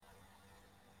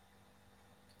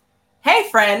Hey,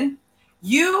 friend,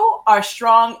 you are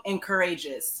strong and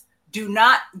courageous. Do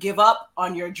not give up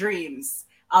on your dreams.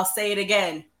 I'll say it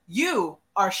again. You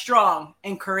are strong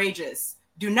and courageous.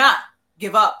 Do not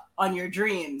give up on your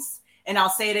dreams. And I'll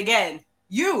say it again.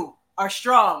 You are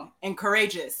strong and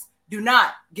courageous. Do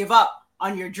not give up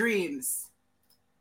on your dreams.